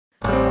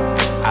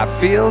I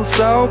feel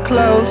so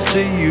close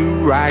to you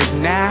right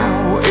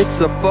now. It's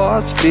a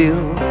force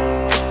field.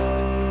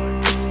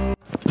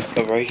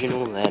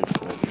 Erosional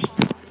landforms.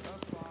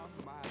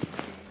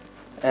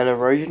 An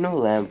erosional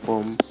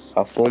landform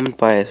are formed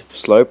by a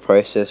slow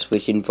process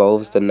which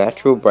involves the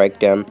natural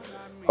breakdown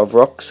of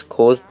rocks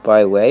caused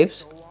by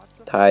waves,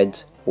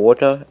 tides,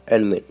 water,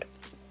 and wind,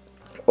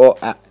 or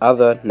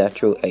other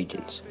natural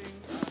agents.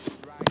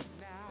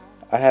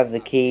 I have the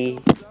key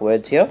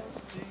words here,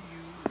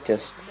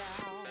 just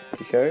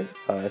to show.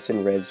 It's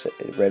in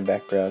red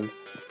background.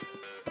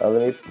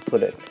 Let me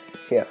put it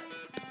here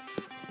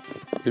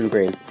in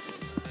green.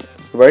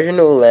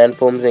 Erosional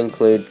landforms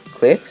include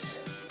cliffs,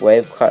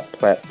 wave-cut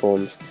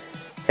platforms,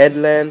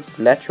 headlands,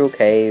 natural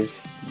caves,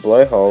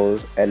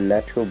 blowholes, and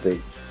natural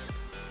beaches.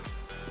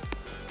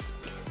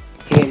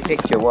 Here in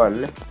picture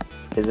 1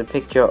 is a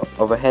picture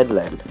of a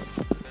headland.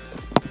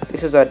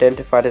 This is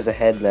identified as a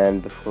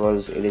headland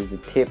because it is the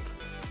tip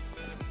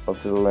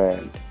of the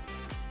land,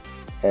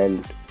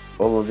 and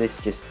all of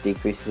this just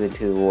decreases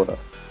into the water.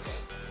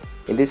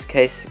 In this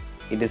case,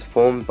 it is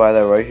formed by the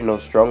erosional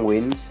strong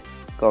winds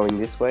going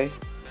this way.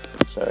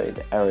 Sorry,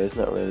 the arrow is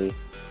not really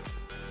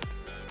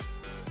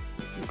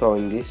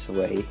going this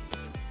way,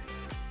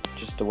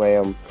 just the way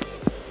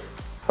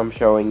I'm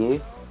showing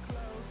you,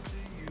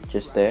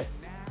 just there.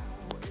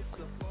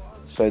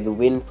 So the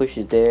wind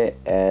pushes there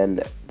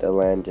and the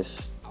land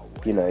just,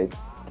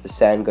 the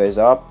sand goes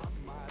up,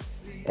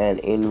 and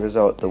in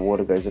result the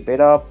water goes a bit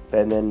up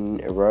and then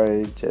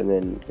erodes and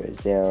then goes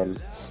down,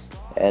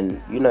 and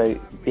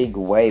big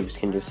waves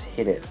can just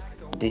hit it.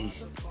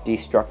 These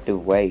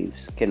destructive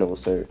waves can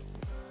also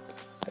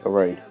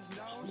erode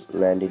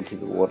land into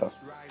the water.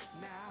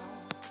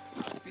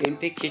 In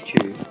picture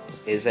 2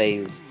 is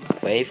a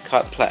wave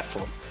cut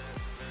platform.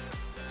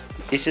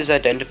 This is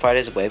identified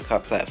as a wave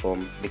cut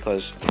platform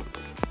because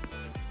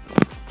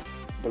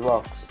the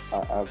rocks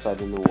are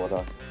outside in the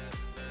water,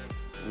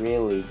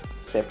 really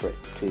separate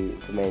to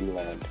the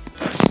mainland.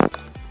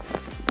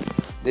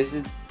 This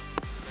is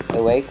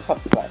a wave cut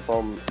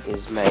platform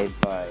is made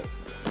by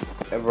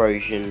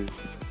erosion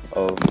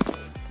of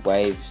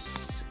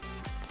waves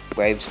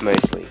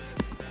mostly.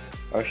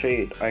 I'll show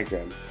you a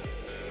diagram.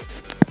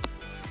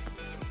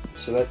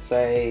 So let's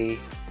say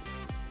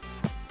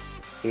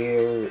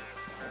here,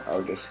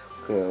 I'll just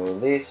call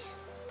this,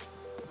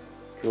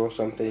 draw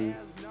something.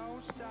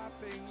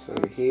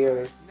 So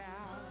here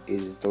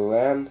is the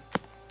land,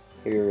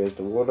 here is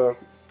the water,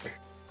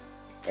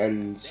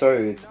 and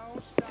so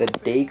the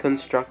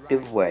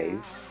deconstructive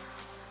waves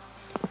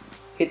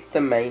hit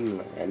the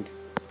mainland,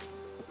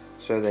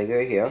 so they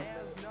go here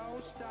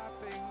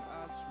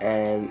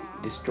and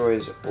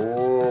destroys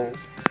all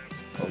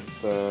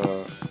of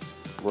the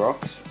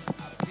rocks.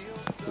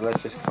 So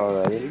let's just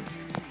color that in.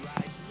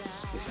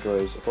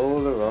 Destroys all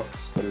the rocks.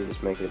 Let me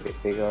just make it a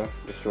bit bigger.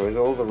 Destroys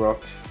all the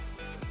rocks,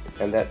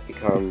 and that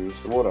becomes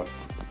the water.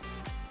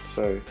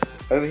 So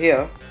over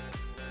here,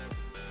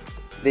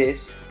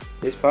 this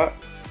part,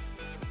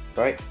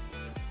 right,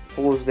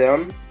 falls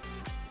down,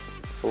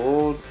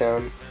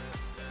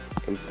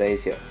 and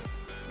stays here,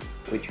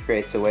 which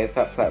creates a wave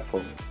cut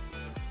platform.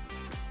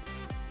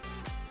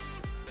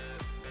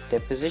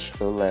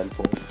 Depositional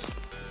landforms.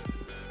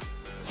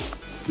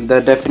 The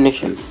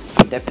definition.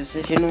 A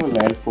depositional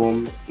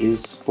landform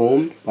is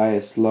formed by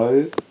a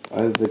slow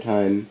over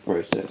time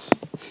process,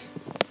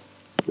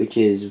 which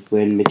is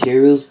when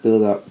materials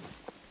build up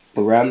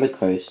around the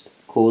coast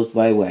caused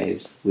by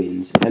waves,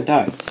 winds, and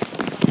tides.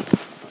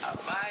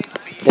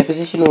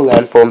 Depositional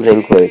landforms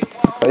include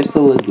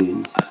coastal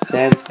lagoons,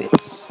 sand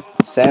spits,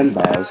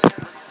 sandbars,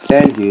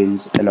 sand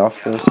dunes, and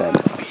offshore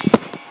sandbars.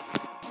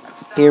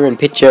 Here in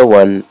picture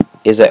 1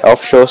 is an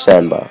offshore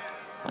sandbar.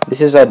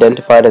 This is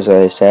identified as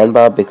a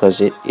sandbar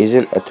because it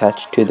isn't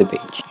attached to the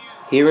beach.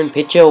 Here in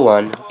picture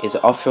 1 is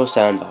an offshore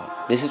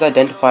sandbar. This is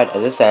identified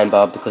as a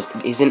sandbar because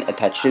it isn't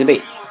attached to the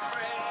beach.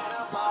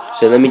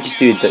 So let me just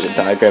do the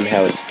diagram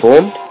how it's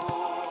formed.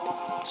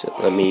 So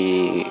let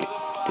me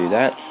do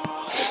that.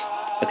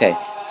 Okay,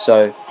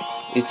 so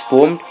it's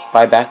formed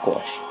by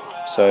backwash.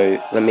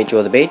 So let me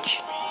draw the beach.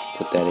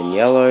 Put that in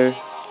yellow.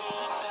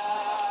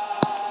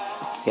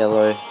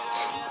 Yellow.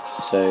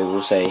 So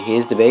we'll say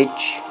here's the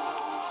beach,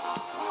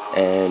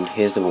 and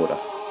here's the water.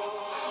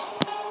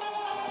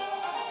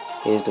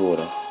 Here's the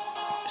water.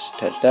 Just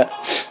touch that.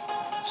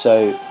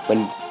 So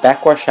when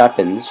backwash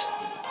happens,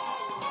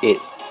 it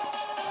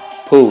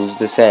pulls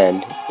the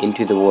sand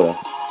into the water.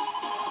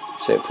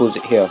 So it pulls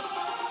it here,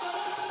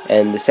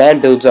 and the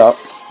sand builds up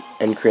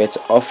and creates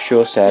an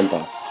offshore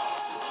sandbar.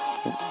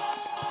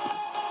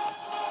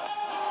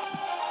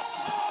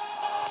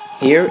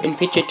 Here in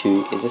picture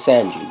 2 is a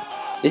sand dune.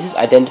 This is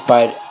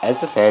identified as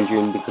the sand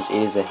dune because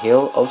it is a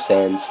hill of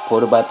sand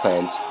supported by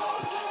plants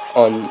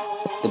on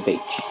the beach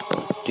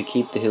to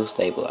keep the hill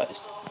stabilized.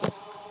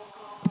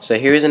 So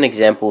here is an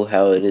example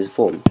how it is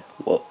formed.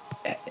 Well,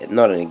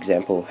 not an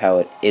example, how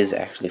it is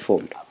actually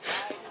formed.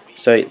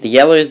 So the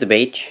yellow is the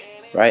beach,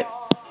 right?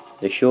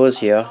 The shore's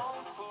here,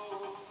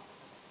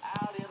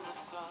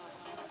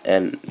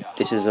 and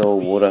this is all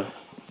water.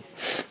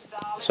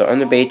 So on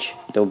the beach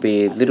there'll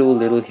be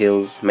little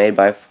hills made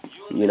by,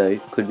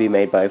 could be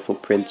made by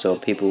footprints or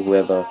people who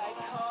ever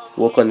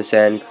walk on the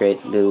sand,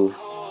 create little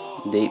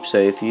deep. So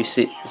if you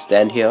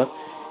stand here,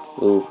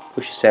 you'll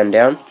push the sand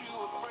down,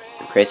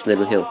 it creates a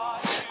little hill.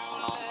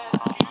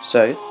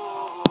 So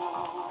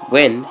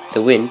when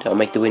the wind, I'll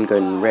make the wind go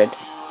in red,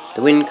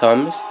 the wind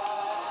comes,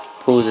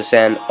 pulls the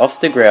sand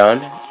off the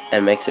ground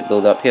and makes it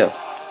build up here.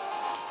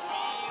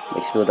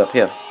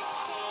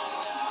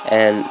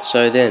 And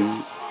so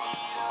then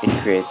it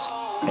creates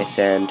a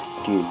sand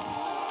dune.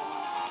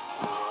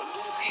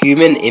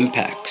 Human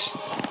impacts.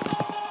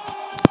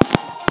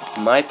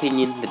 In my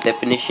opinion, the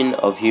definition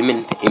of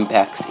human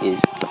impacts is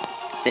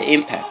the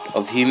impact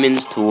of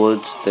humans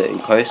towards the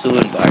coastal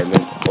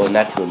environment or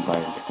natural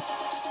environment.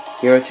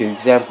 Here are two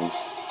examples.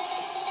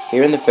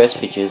 Here in the first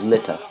picture is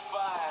litter.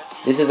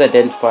 This is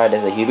identified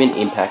as a human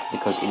impact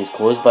because it is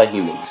caused by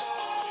humans.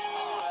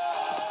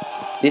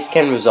 This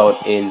can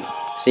result in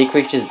sea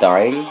creatures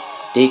dying,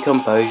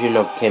 decomposition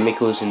of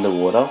chemicals in the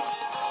water,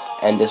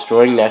 and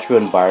destroying natural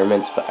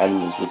environments for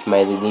animals, which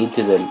may lead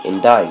to them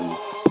in dying.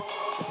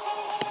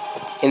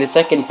 In the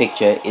second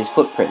picture is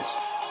footprints.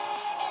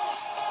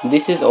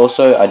 This is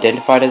also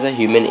identified as a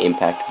human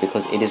impact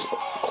because it is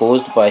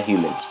caused by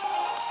humans.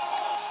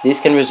 This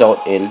can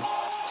result in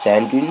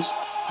sand dunes,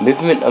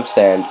 movement of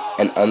sand,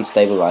 and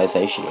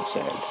unstabilization of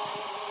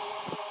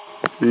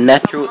sand.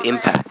 Natural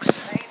impacts.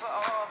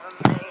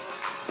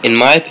 In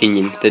my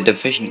opinion, the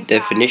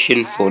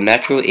definition for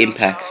natural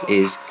impacts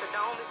is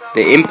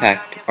the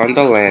impact on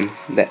the land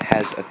that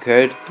has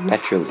occurred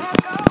naturally.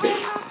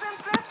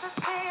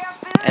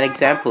 An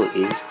example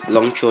is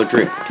longshore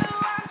drift.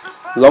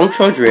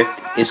 Longshore drift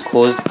is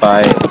caused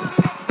by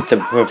the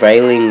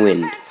prevailing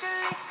wind.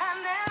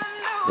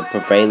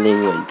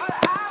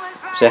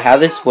 So how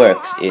this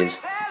works is,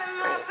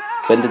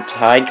 when the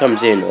tide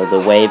comes in or the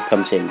wave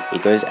comes in,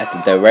 it goes at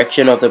the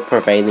direction of the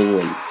prevailing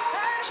wind.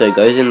 So it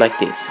goes in like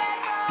this.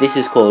 This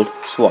is called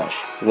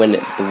swash, when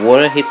the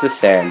water hits the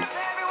sand,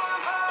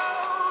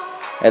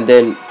 and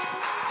then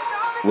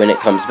when it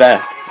comes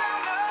back,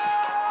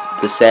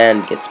 the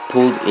sand gets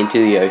pulled into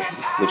the ocean,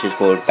 which is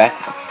called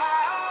backup.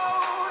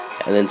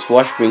 And then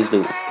swash brings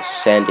the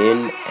sand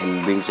in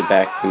and brings it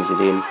back, brings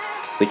it in,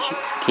 which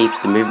keeps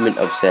the movement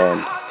of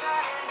sand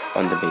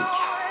on the beach.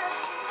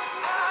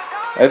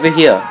 Over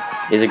here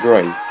is a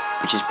groin,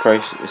 which is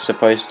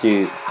supposed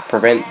to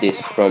prevent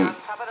this from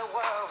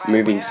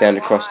moving sand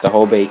across the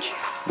whole beach,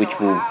 which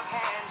will,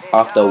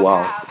 after a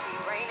while,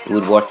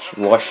 would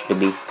wash the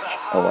beach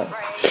away.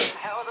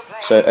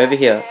 So over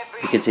here,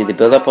 you can see the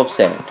buildup of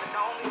sand.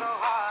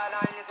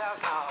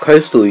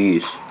 Coastal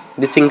use.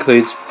 This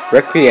includes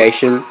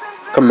recreation,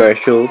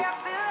 commercial,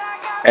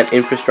 and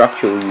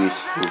infrastructural uses.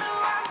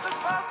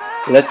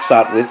 Let's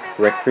start with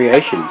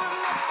recreation.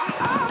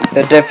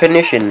 The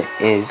definition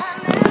is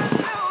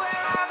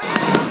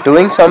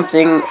doing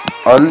something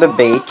on the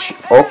beach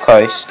or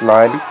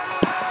coastline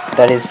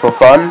that is for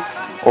fun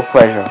or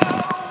pleasure.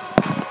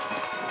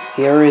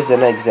 Here is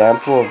an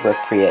example of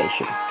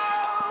recreation.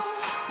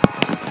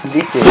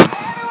 This is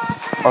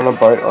on a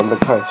boat on the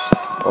coast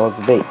or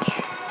the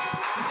beach.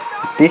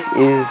 This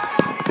is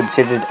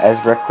considered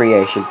as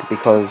recreation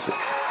because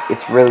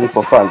it's really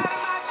for fun.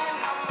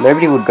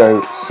 Nobody would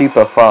go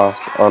super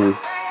fast on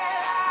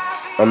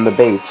the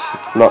beach,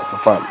 not for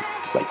fun.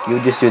 Like, you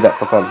just do that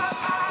for fun.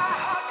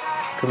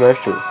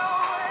 Commercial.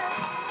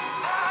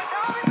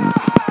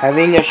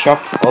 Having a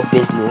shop or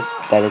business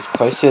that is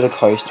close to the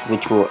coast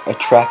which will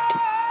attract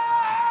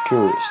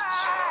tourists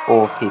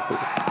or people.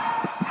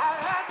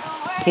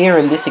 Here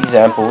in this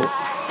example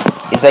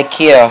is a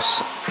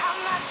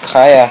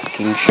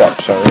kayaking shop,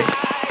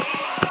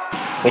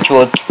 which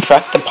will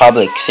attract the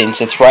public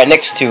since it's right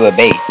next to a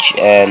beach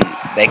and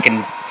they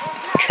can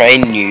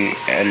train you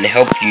and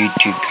help you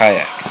to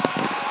kayak.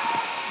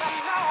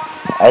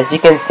 As you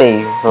can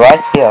see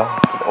right here,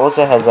 it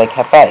also has a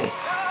cafe,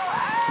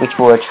 which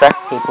will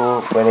attract people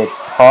when it's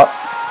hot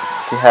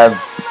to have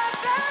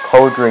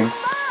cold drink,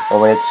 or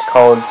when it's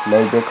cold,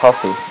 maybe a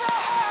coffee.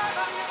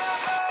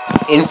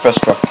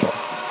 Infrastructure.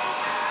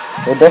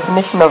 The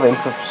definition of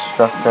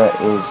infrastructure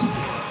is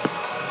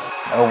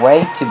a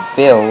way to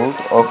build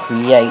or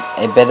create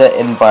a better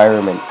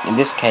environment, in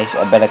this case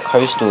a better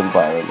coastal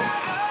environment.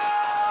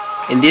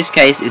 In this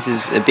case this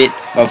is a bit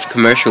of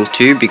commercial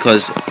too,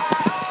 because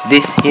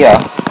this here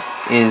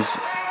is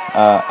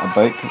a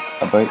boat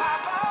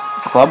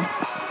club,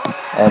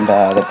 and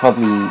they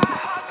probably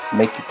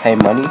make you pay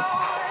money.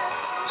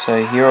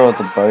 So here are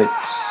the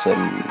boats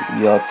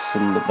and yachts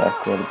in the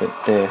background a bit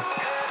there.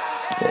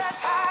 But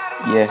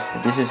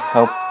yeah, this is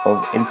help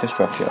of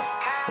infrastructure.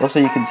 Also,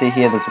 you can see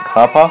here there's a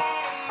car park.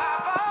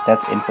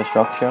 That's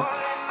infrastructure.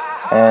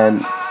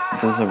 And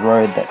there's a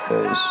road that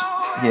goes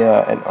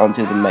here and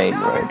onto the main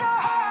road.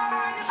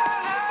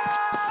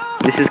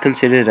 This is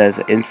considered as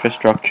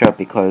infrastructure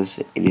because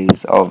it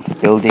is of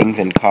buildings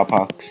and car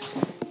parks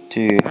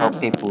to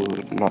help people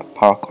not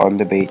park on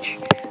the beach,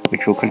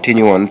 which will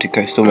continue on to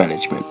coastal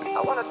management.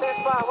 I wanna dance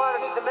by water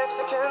beneath the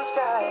Mexican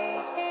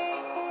sky.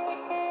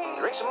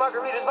 Drink some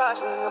margaritas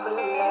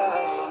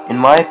In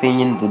my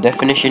opinion, the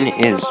definition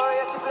is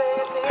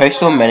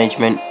coastal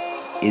management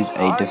is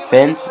a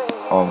defense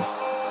of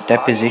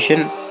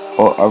deposition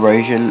or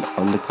erosion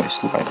on the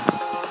coastline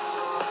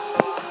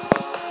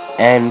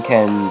and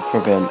can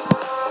prevent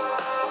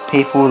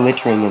people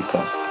littering and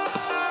stuff.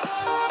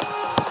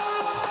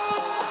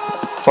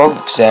 For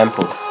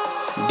example,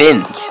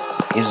 bins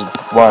is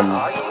one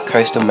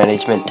coastal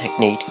management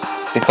technique,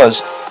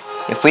 because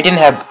if we didn't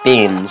have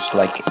bins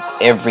like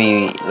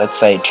every, let's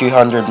say,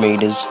 200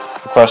 meters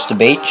across the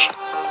beach,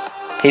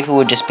 people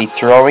would just be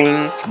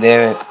throwing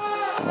their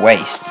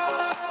waste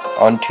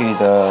onto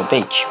the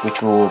beach,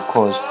 which will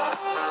cause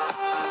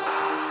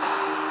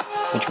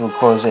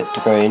it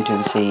to go into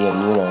the sea, and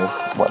you know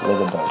what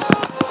litter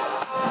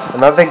does.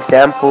 Another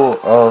example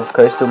of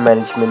coastal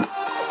management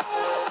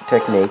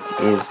technique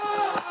is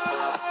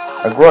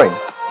a groin.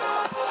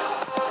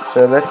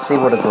 So let's see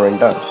what a groin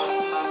does.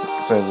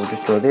 So we'll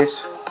just draw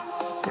this.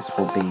 This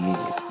will be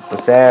the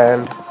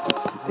sand.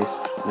 This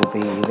will be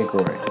the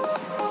groin.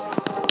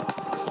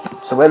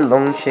 So when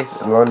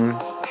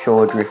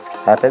longshore drift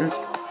happens,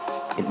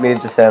 it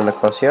moves the sand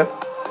across here.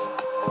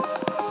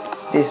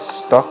 This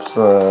stops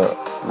the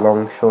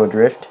longshore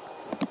drift,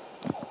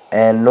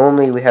 and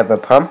normally we have a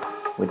pump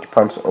which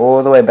pumps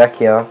all the way back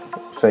here,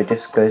 so it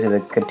just goes in a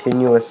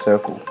continuous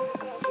circle.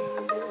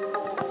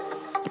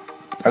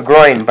 A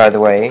groin, by the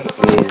way,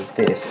 is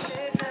this.